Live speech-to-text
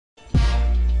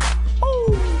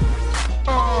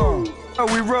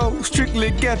We roll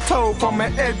strictly ghetto from my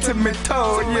head to my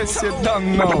toe. Yes, you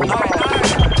don't know.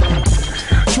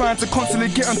 Trying to constantly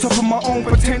get on top of my own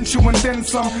potential and then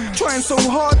some. Trying so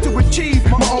hard to achieve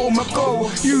my ultimate goal.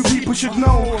 You people should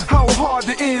know how hard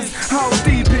it is, how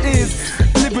deep it is.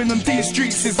 Living on these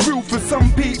streets is real for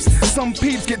some peeps. Some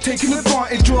peeps get taken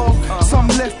advantage of. Some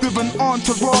left with an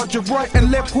entourage of right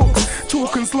and left hooks.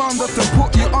 Talking slander to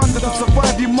put you under. To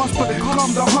survive you must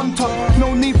become the hunter.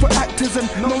 No need for actors and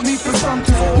no need for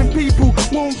stunters. And people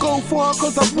won't go far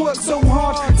cause I've worked so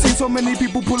hard. Seen so many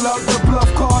people pull out the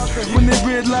bluff card when they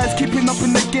realize keeping up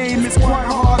in the game is quite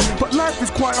hard. But life is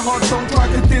quite hard, don't try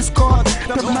to discard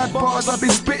the mad bars I've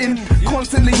been spitting.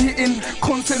 Constantly hitting,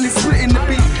 constantly splitting the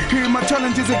beat. Hearing my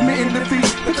challenges, admitting defeat.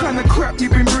 The kind of crap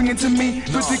you've been bringing to me,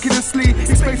 ridiculously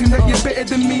expecting that you're better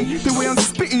than me. The way I'm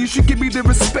spitting, you should give me the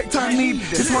respect I need.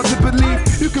 It's hard to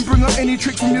believe you can bring out any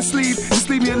tricks from your sleeve. Just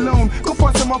leave me alone, go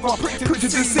find some other prick to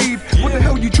deceive. What the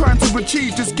hell you trying to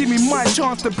achieve? Just give me my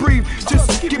chance to breathe.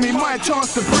 Just give me my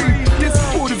chance to breathe. This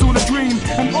world is all a dream,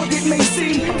 and odd it may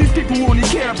seem, these people only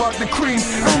care about the cream,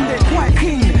 and they're quite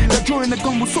keen that drawing the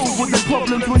gun will solve all their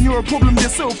problems. When you're a problem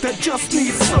yourself that just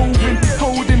needs solving,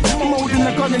 holding, molding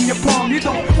the gun in your palm. You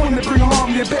don't want to bring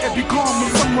harm, you better be calm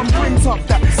when someone brings up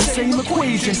that same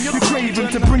equation. You're craving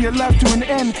to bring your life to an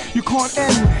end. You can't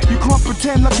end, you can't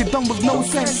pretend like you're done with no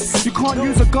sense. You can't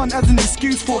use a gun as an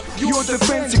excuse for your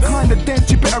defense. You're kinda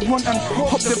dense, you better run and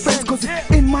hop the fence, cause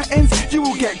in my ends you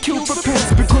will get killed for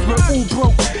pence. Because we're all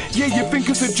broke, yeah you think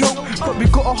it's a joke, but we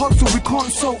gotta hustle, we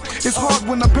can't soak. It's hard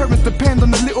when our parents depend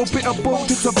on a little bit of both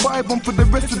to survive on for the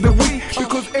rest of the week.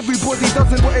 Because everybody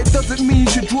doesn't, but it doesn't mean you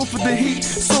should draw for the heat.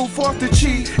 So fast to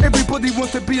cheat, everybody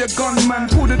wants to be a gunman.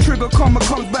 Pull the trigger, karma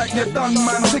comes back, you're done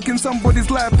man. Taking somebody's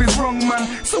life is wrong man.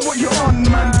 So what you on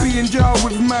man? Be in jail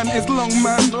with man is long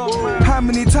man. How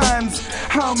many times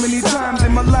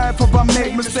in my life have I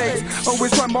made mistakes?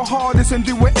 Always try my hardest and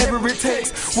do whatever it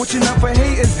takes. Watching out for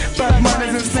haters, bad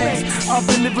manners and snakes. I've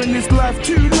been living this life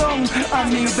too long, I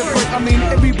need the break. I mean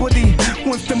everybody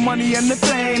wants the money and the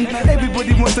fame.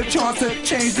 Everybody wants a chance to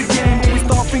change the game. But we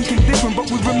start thinking different but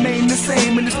we remain the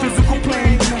same in this physical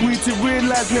plane. We need to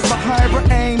realize we have the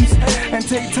higher aims and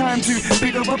take time to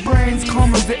pick up our brains.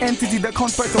 Karma's the entity that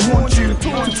comes back to haunt you, to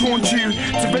taunt you.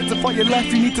 To rectify your life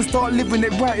you need to start living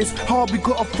it right. It's hard, we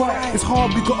gotta fight. It's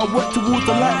hard, we gotta work towards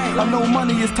the light. I know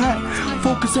money is tight,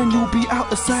 focus and you'll be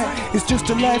out of sight. It's just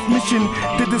a life mission.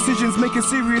 The decisions make a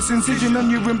serious incision on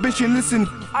your ambition. Listen.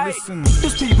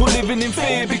 There's people living in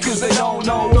fear because they don't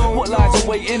know what lies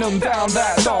awaiting them down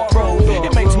that dark road.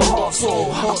 It makes my heart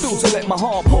sore. I feel to let my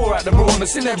heart pour out the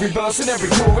rawness in every verse and every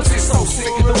chorus. It's so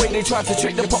sick the way they try to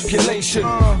trick the population.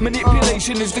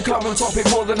 Manipulation is the current topic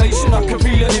for the nation. I can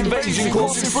feel an invasion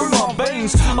coursing through my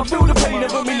veins. I feel the pain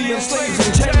of a million slaves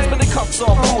in chains, but the cuffs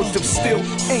are forged of steel.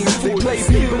 They play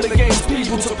people against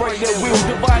people to break their will.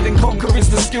 Divide and conquer is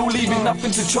the skill, leaving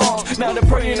nothing to chance. Now they're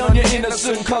preying on your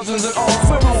innocent cousins and aunts.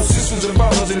 We're all sisters and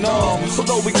brothers in arms.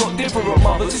 Although we got different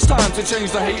mothers, it's time to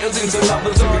change the haters into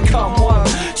lovers and become one.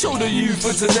 Show the youth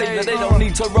for today that they don't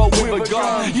need to roll with a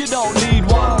gun. You don't need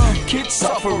one. Kids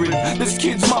suffering, there's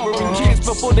kids mothering kids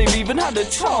before they've even had a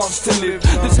chance to live.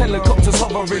 There's helicopters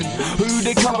hovering, who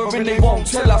they covering they won't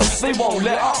tell us, they won't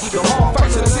let up. The hard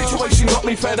facts of the situation got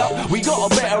me fed up. We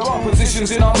gotta better our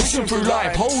positions in our mission through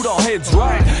life. Hold our heads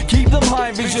right, keep them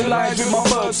high, visualize with my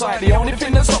bird sight. The only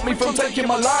thing that stopped me from taking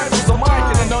my life is the mic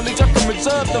and the knowledge I can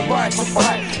reserve the right to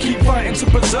fight. Keep fighting to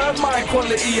preserve my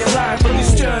quality of life on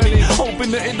this journey,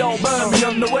 hoping that it don't burn me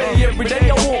on the way. Every day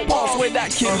I walk past where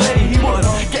that kid lay. He would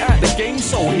get out the game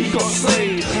so he got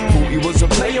slayed. Thought he was a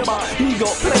player but he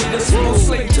got played. A simple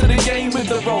slave to the game with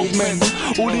the roadmen.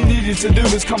 All he needed to do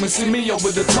was come and see me up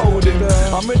with a told him.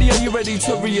 I'm ready, are you ready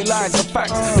to realise the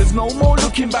fact? There's no more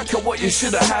looking back at what you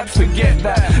should have had. Forget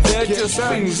that, they're just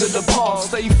things of the past.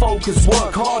 Stay focused,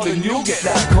 work hard and you'll get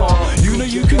that car. You know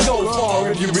you can go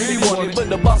far if you really want it, but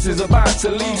the bus is about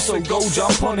to leave, so go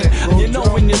jump on it. And you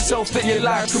know in yourself that your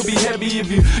life could be heavy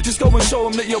if you just go and show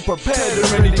them that you're prepared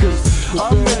and ready. Cause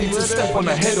I'm ready to step on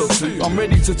a head or two. I'm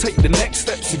ready to take the next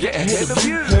step to get ahead of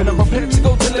you. And I'm prepared to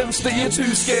go to lengths that you're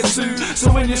too scared to.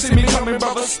 So when you see me coming,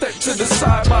 brother, step to the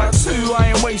side by two. I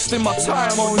ain't wasting my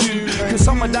time on you, cause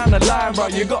somewhere down the line, bro,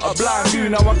 you got a blind view.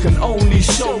 Now I can only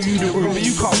show you the route, but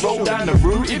you can't roll down the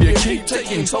route if you keep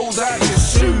taking toes out your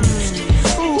shoes.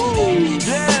 Ooh,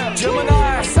 yeah, Gemini,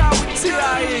 that's how we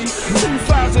TING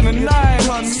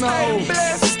 2009. Stay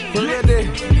blessed, ready,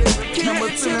 number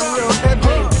 2 real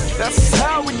heavy. That's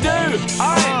how we do.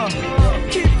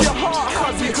 Keep your heart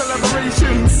hot in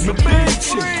collaborations. The big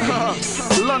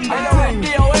shit, London TING,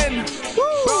 DON,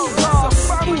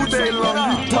 all day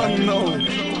long, you don't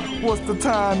know. What's the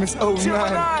time? It's 09.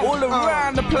 All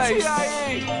around the place.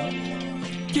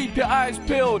 Keep your eyes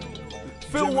peeled.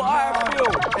 Feel what I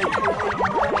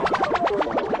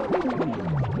feel.